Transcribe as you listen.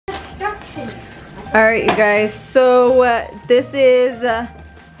Alright, you guys, so this is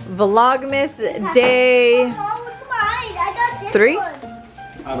Vlogmas day 3?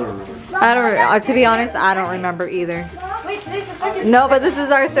 I don't remember. To be honest, I don't remember either. Wait, today's the second. No, but this is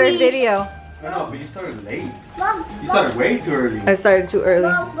our 3rd video. I know, but you started late. You started way too early. I started too early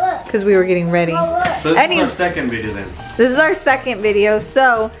because we were getting ready. So this is our 2nd video then. This is our 2nd video.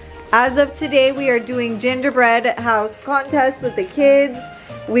 So as of today, we are doing gingerbread house contest with the kids.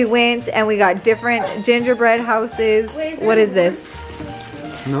 We went and we got different gingerbread houses. What is this?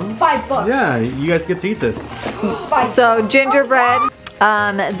 No? $5. Yeah, you guys get to eat this. So gingerbread.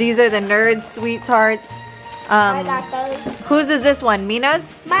 These are the nerd sweethearts. I got those. Whose is this one? Mina's?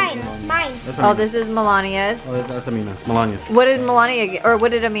 Mine. That's Oh, this is Melania's. Oh, that's Amina. Melania's. What did Melania get? Or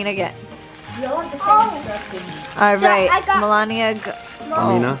what did Amina get? You all have the same instructions. All right, I got- Melania.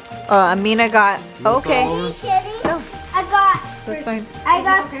 Amina. Amina got. Okay. No, I got that's fine.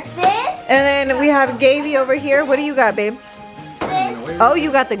 this. And then we have Gaby over here. What do you got, babe? Oh,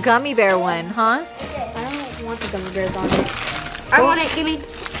 you got the gummy bear one, huh? I don't want the gummy bears on it. I want it. Give me.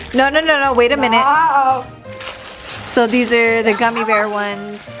 No. Wait a minute. Uh-oh. So these are the gummy bear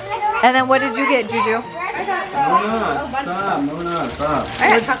ones. And then what did you get, Juju? Stop. I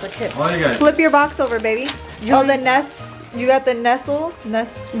got chocolate chip. Oh, you guys. Flip your box over, baby. Oh, the Nest. You got the Nestle?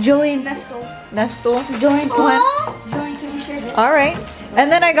 Julian Nestle. Julian, one. Julian, can you share this? All right.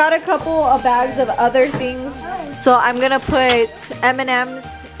 And then I got a couple of bags of other things. So I'm going to put M&Ms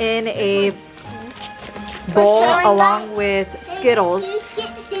in a bowl along with Skittles.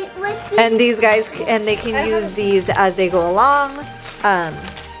 And these guys, and they can use these as they go along.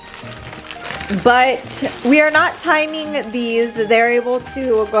 But we are not timing these. They're able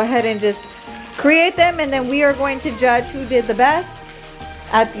to go ahead and just create them, and then we are going to judge who did the best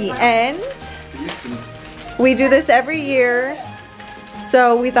at the end. We do this every year,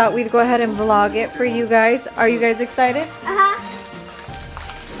 so we thought we'd go ahead and vlog it for you guys. Are you guys excited?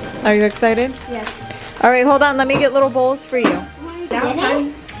 Are you excited? Yes. All right, hold on. Let me get little bowls for you.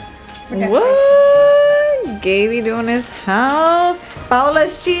 Downtime. What? Gaby doing his house.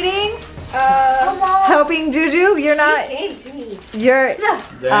 Paola's cheating. Helping Juju. You're not. You're. Throw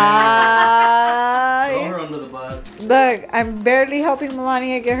her under the bus. Look, I'm barely helping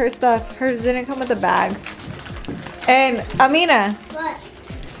Melania get her stuff. Hers didn't come with a bag. And Amina. What?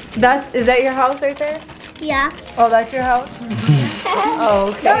 Is that your house right there? Yeah. Oh, that's your house?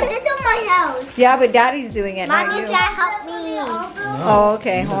 Oh, No, okay. this is my house. Yeah, but Daddy's doing it, not Mommy's you. gotta help me. Oh,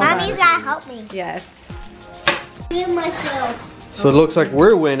 okay. Hold Mommy's on. gotta help me. Yes. Do myself. So it looks like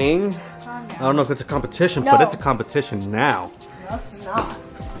we're winning. I don't know if it's a competition, but No. it's a competition now. No, it's not.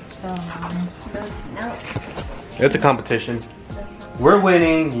 No. It's a competition. We're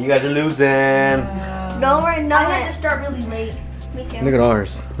winning. You guys are losing. No, we're I had not. to start really late. Me too. Look at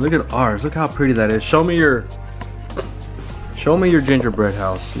ours. Look at ours. Look how pretty that is. Show me your gingerbread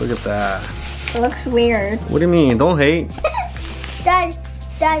house. Look at that. It looks weird. What do you mean? Don't hate. Dad,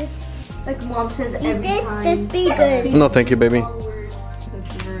 Like Mom says eat every this. time. This be good. No, thank you, baby.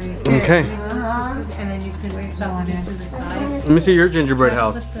 Okay. And then you can wait someone into the side. Let me see your gingerbread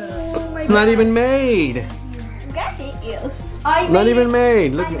house. It's not even made. Got you. Not even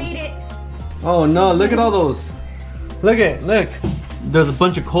made. Look. I made it. Oh no! Look at all those. Look. There's a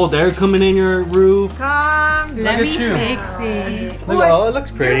bunch of cold air coming in your roof. Come. Look at you. Fix it. Look, oh, it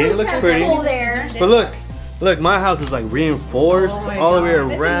looks pretty. It looks pretty. Cold air. But look, my house is like reinforced all the way It's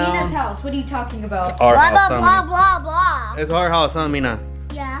Amina's around. house. What are you talking about? Our Blah, house, blah, huh, blah, blah, It's our house, huh, Mina?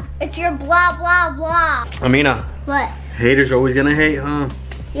 blah. Yeah. It's your blah, blah, blah. Amina, What? haters are always gonna hate, huh?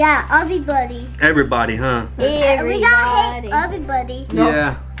 Yeah, everybody. Everybody, huh? We gotta hate everybody.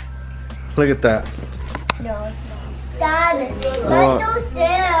 Yeah. Look at that. No, it's not. Dad, What? don't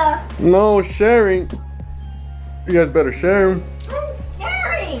share. No sharing. You guys better share them. I'm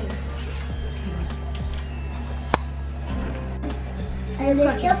sharing. I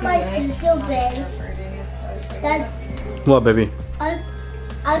lift up my gingerbread. Dad, What, baby? I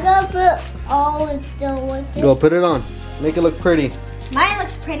gotta put all of the with it. Go put it on. Make it look pretty. Mine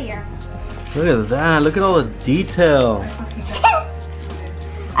looks prettier. Look at that. Look at all the detail.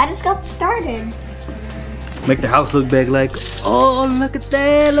 I just got started. Make the house look big like, oh, look at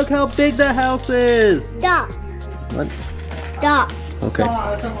that. Look how big the house is. Stop. What? Stop. Okay.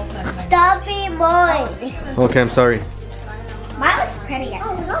 Stop being mine. Okay, I'm sorry. Mine looks prettier.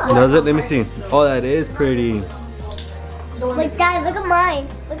 Does it? Let me see. Oh, that is pretty. Like Dad, look at mine.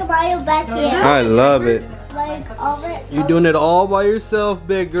 Look at mine back here. I love it. Like all of it. You're doing it all by yourself,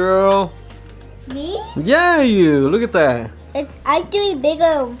 big girl. Me? Yeah, you. Look at that. I'm doing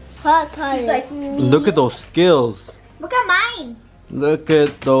bigger hot colors. Look at those skills. Look at mine. Look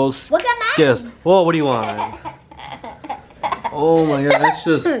at those. Look at Guess. Whoa, what do you want? Oh my god, that's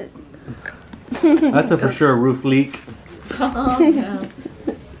just... That's a for sure roof leak. Oh, no.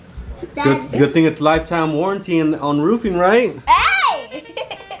 Good thing it's lifetime warranty on roofing, right? Hey!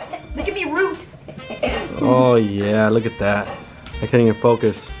 Look at me, roof. Oh yeah, look at that. I can't even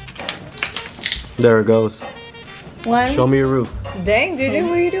focus. There it goes. One. Show me your roof. Dang, Juju,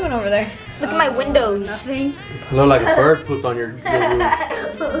 what are you doing over there? Look at my windows. Nothing. Look like a bird pooped on your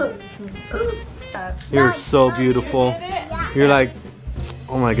roof. You're so beautiful. You're like,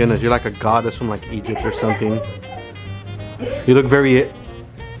 oh my goodness, you're like a goddess from like Egypt or something. You look very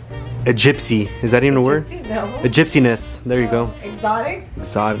a gypsy. Is that even a word? No. A gypsiness. There you go. Exotic?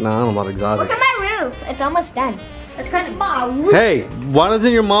 Exotic. No, I don't know about exotic. Look at my roof. It's almost done. It's kind of my roof. Hey, why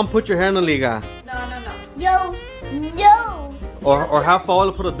doesn't your mom put your hair in the liga? No, no, no. No. No. Or have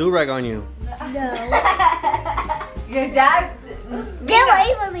Paola put a do-rag on you? No. Your dad? Get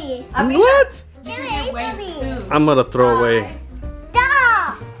away from me. What? Get away from me. I'm gonna throw away.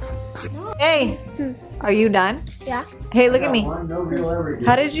 Stop. Hey, are you done? Yeah. Hey, look at me. Nobody will ever get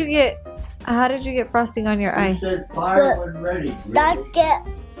How did you get frosting on your You eye? said fire wasn't ready. Don't get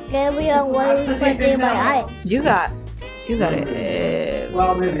me away from my eye. You got it.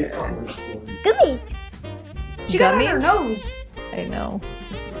 Well, maybe. Gummies. She got it on her Gummies? nose. I know.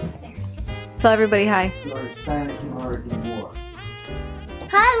 Tell everybody hi. You are Spanish American War.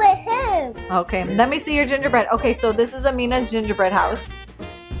 Hi with him. Okay, let me see your gingerbread. Okay, so this is Amina's gingerbread house.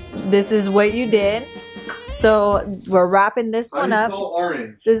 This is what you did. So we're wrapping this one up.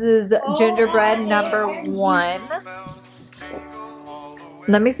 Orange. This is gingerbread number 1.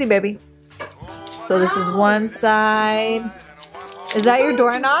 Let me see, baby. So this is one side. Is that your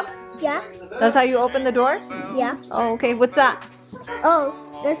doorknob? Yeah. That's how you open the door? Yeah. Oh, okay. What's that? Oh,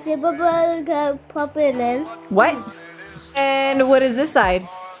 the silver ball can pop it in. What? And what is this side?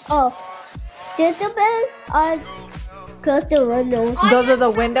 Oh, gingerbread are close the windows. Those are the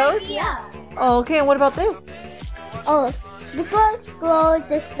windows? Yeah. Oh, okay. And what about this? Oh, the first goes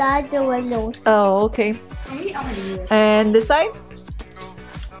beside the windows. Oh, okay. And this side?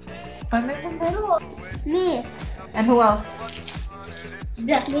 Me. And who else?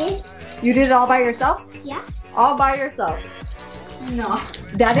 Me. You did it all by yourself? Yeah. All by yourself? No.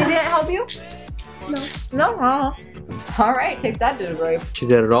 Daddy didn't help you? No. No? Oh. All right. Take that to the grave. She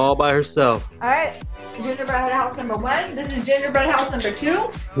did it all by herself. All right. Gingerbread house number 1. This is gingerbread house number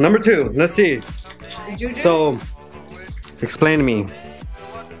 2. Number 2. Let's see. Juju? So, explain to me.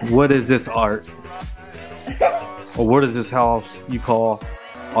 What is this art? Or what is this house you call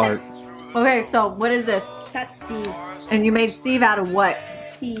art? Okay, so what is this? That's Steve. And you made Steve out of what?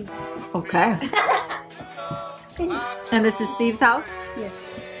 Steve. Okay. And this is Steve's house? Yes.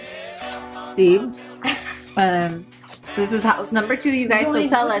 Steve. This is house number 2, you guys, Julian,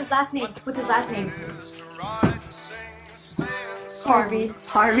 so tell what's us. his last name? What's his last name? Harvey.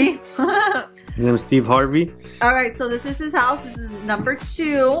 Harvey? His name is Steve Harvey. Alright, so this is his house. This is number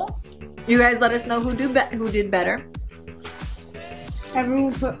 2. You guys let us know who did better.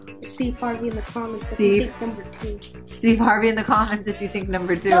 Everyone put Steve Harvey in the comments. Steve. If you think number 2. Steve Harvey in the comments if you think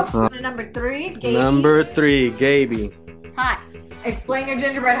number 2. Number 3, Gaby. Number 3, Gaby. Hi. Explain your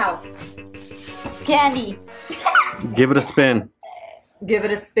gingerbread house. Candy. Give it a spin. Give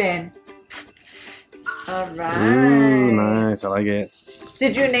it a spin. Alright. Ooh, nice. I like it.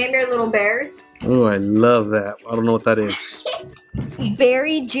 Did you name your little bears? Ooh, I love that. I don't know what that is.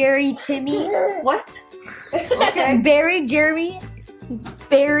 Barry, Jerry, Timmy. What? Okay. Barry, Jeremy.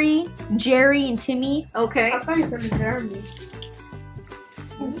 Barry, Jerry, and Timmy. Okay. thought you said Jeremy.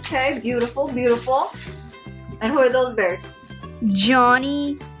 Okay, beautiful, beautiful. And who are those bears?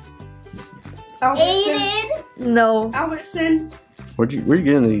 Johnny. Aiden. No. Albertson. Where you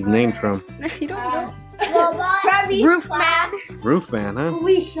getting these names from? You don't know. Robot. Roofman. Roofman, huh?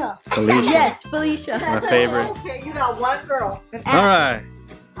 Felicia. Felicia. Yes, Felicia. My favorite. Okay, you got one girl. All right.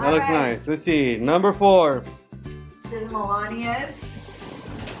 That looks Alright. nice. Let's see. Number 4. This is Melania's.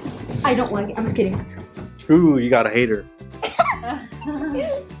 I don't like it. I'm kidding. Ooh, you got a hater.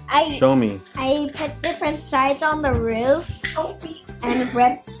 Show me. I put different sides on the roof and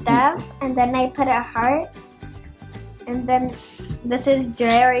red stuff, and then I put a heart, and then this is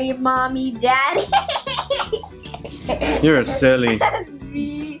Jerry, Mommy, Daddy. You're silly.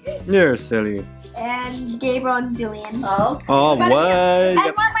 Me, You're silly. and Gabriel and Julian. Oh. Oh, And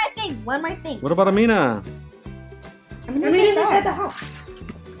what? one more thing. What about Amina? Amina's inside the house.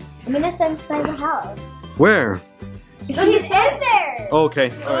 Amina's inside the house. Where? She's in there.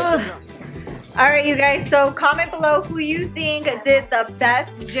 Okay. All right. Alright, you guys, so comment below who you think did the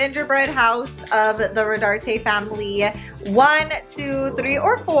best gingerbread house of the Rodarte family. 1, 2, 3,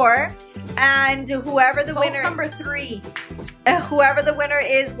 or 4. And whoever the winner, number 3. whoever the winner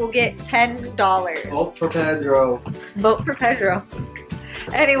is will get $10. Vote for Pedro. Vote for Pedro.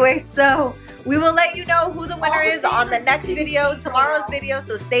 Anyway, so we will let you know who the winner is on the next video, tomorrow's video,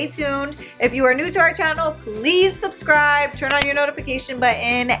 so stay tuned. If you are new to our channel, please subscribe, turn on your notification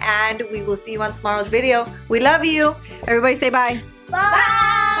button, and we will see you on tomorrow's video. We love you. Everybody say bye. Bye.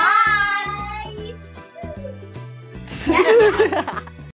 Bye.